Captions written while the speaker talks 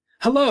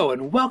Hello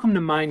and welcome to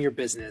Mind Your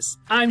Business.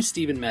 I'm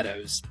Stephen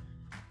Meadows.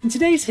 In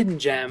today's Hidden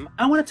Gem,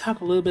 I want to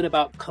talk a little bit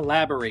about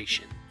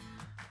collaboration.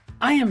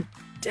 I am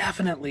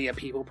definitely a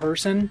people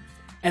person,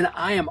 and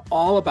I am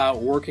all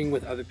about working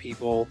with other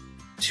people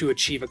to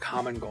achieve a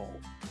common goal.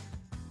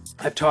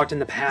 I've talked in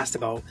the past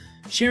about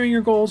sharing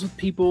your goals with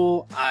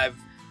people.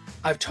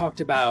 I've talked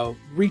about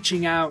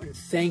reaching out and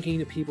thanking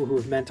the people who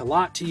have meant a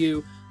lot to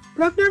you,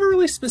 but I've never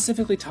really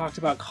specifically talked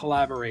about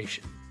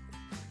collaboration.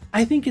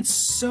 I think it's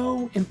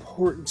so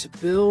important to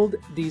build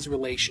these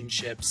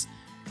relationships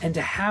and to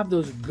have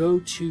those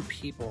go-to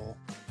people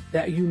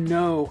that you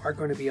know are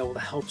going to be able to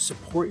help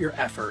support your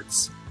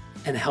efforts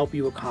and help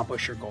you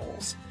accomplish your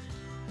goals.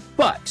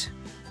 But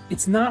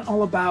it's not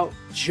all about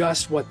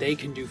just what they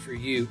can do for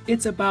you.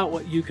 It's about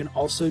what you can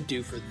also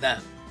do for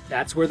them.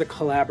 That's where the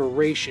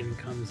collaboration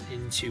comes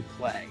into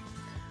play.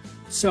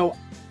 So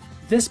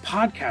this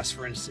podcast,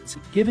 for instance,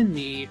 has given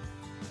me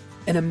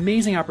an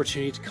amazing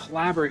opportunity to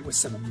collaborate with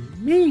some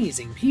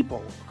amazing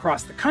people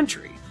across the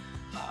country.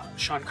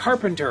 Sean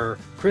Carpenter,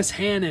 Chris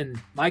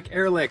Hannon, Mike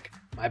Ehrlich,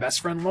 my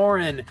best friend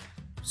Lauren,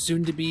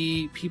 soon to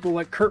be people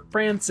like Kurt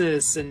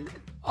Francis, and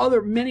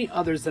many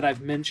others that I've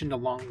mentioned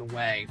along the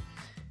way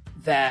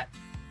that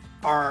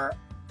are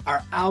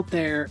out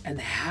there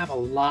and have a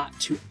lot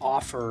to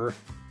offer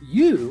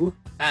you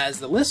as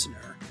the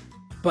listener.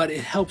 But it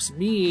helps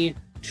me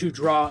to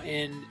draw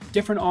in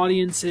different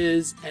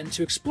audiences and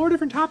to explore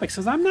different topics,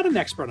 because I'm not an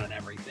expert on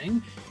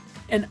everything.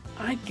 And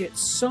I get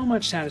so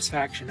much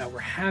satisfaction over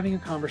having a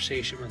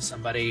conversation with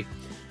somebody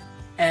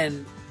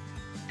and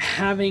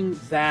having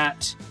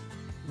that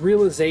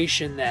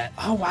realization that,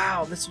 oh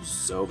wow, this was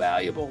so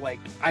valuable. Like,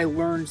 I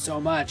learned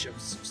so much. I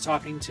was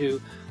talking to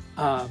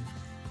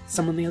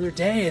someone the other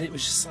day, and it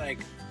was just like,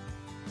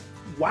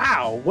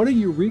 wow, what a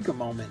eureka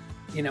moment.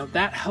 You know,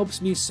 that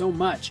helps me so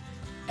much.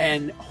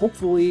 And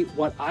hopefully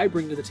what I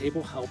bring to the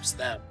table helps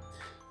them.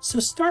 So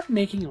start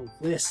making a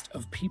list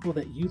of people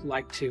that you'd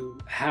like to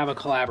have a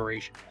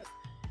collaboration with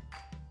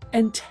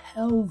and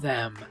tell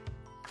them.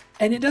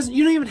 And you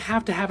don't even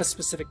have to have a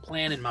specific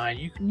plan in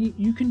mind.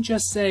 You can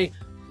just say,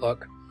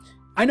 look,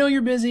 I know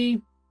you're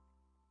busy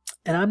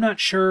and I'm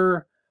not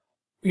sure,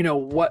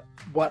 what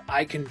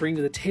I can bring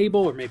to the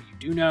table, or maybe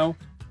you do know,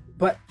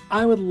 but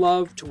I would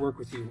love to work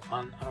with you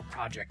on a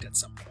project at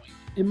some point.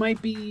 It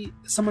might be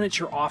someone at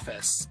your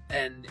office,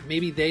 and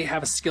maybe they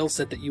have a skill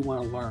set that you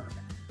want to learn.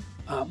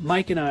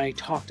 Mike and I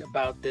talked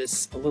about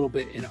this a little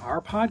bit in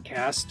our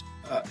podcast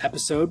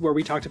episode, where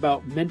we talked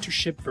about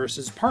mentorship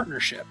versus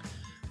partnership,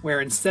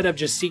 where instead of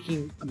just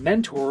seeking a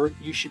mentor,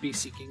 you should be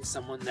seeking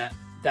someone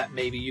that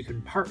maybe you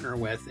can partner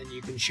with, and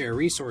you can share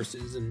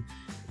resources and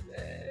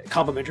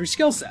complementary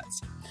skill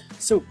sets.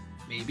 So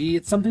maybe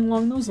it's something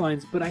along those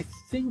lines, but I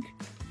think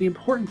the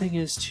important thing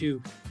is to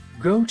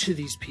go to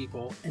these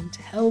people and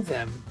tell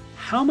them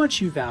how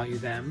much you value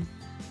them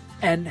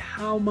and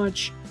how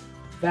much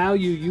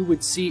value you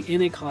would see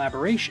in a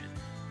collaboration.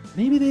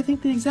 Maybe they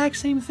think the exact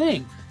same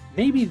thing.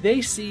 Maybe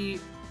they see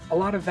a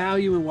lot of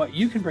value in what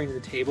you can bring to the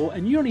table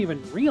and you don't even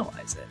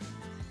realize it.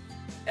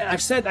 And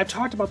I've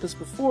talked about this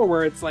before,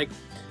 where it's like,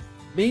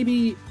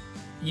 maybe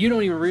you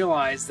don't even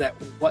realize that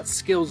what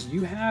skills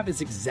you have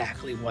is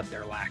exactly what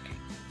they're lacking.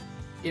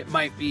 It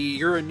might be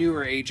you're a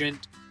newer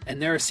agent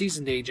and they're a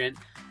seasoned agent,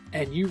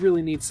 and you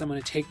really need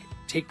someone to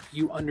take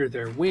you under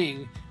their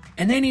wing,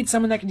 and they need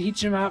someone that can teach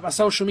them about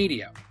social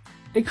media.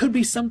 It could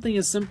be something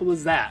as simple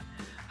as that.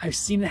 I've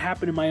seen it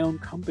happen in my own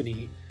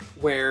company,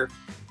 where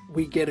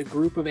we get a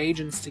group of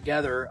agents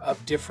together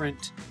of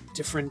different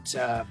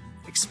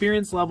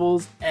experience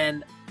levels,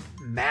 and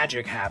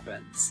magic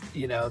happens.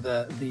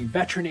 The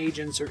veteran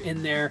agents are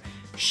in there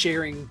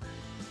sharing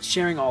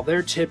all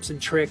their tips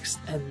and tricks,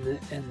 and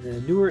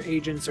the newer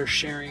agents are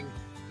sharing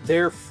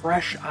their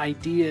fresh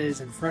ideas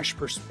and fresh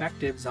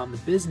perspectives on the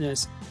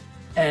business,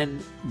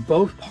 and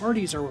both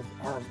parties are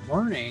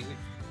learning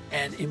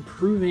and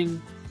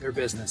improving their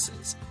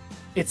businesses.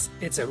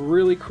 It's a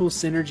really cool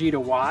synergy to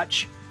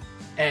watch,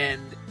 and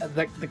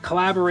the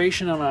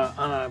collaboration on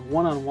a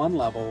one-on-one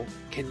level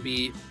can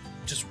be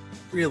just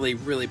really,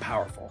 really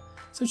powerful.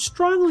 So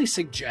strongly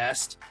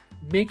suggest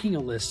making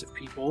a list of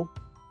people,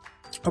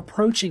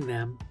 approaching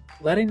them,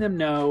 letting them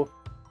know,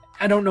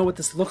 I don't know what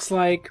this looks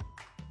like,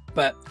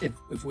 but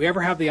if we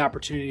ever have the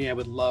opportunity, I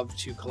would love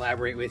to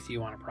collaborate with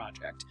you on a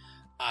project.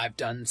 I've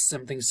done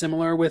something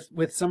similar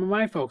with some of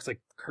my folks, like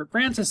Kurt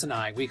Francis and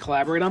I. We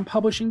collaborate on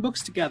publishing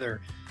books together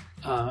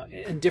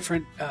in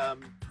different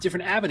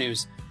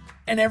avenues.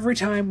 And every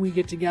time we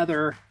get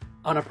together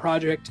on a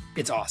project,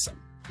 it's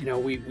awesome.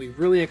 We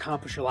really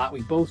accomplish a lot.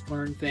 We both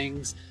learn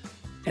things,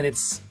 and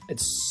it's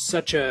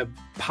such a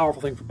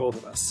powerful thing for both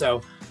of us.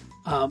 So,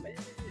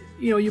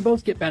 you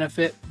both get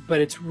benefit,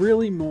 but it's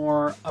really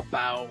more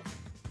about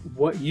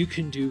what you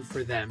can do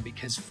for them,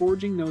 because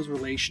forging those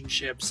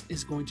relationships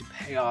is going to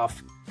pay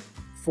off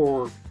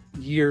for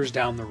years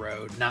down the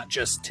road, not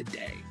just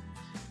today.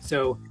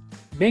 So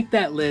make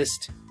that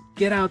list,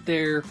 get out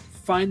there,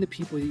 find the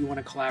people you want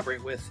to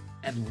collaborate with,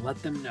 and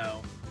let them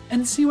know,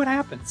 and see what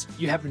happens.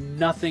 You have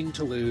nothing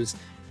to lose.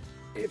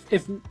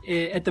 if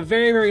at the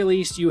very, very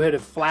least you had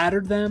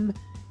flattered them,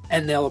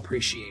 and they'll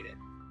appreciate it.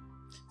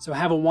 So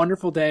have a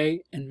wonderful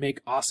day and make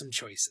awesome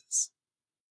choices.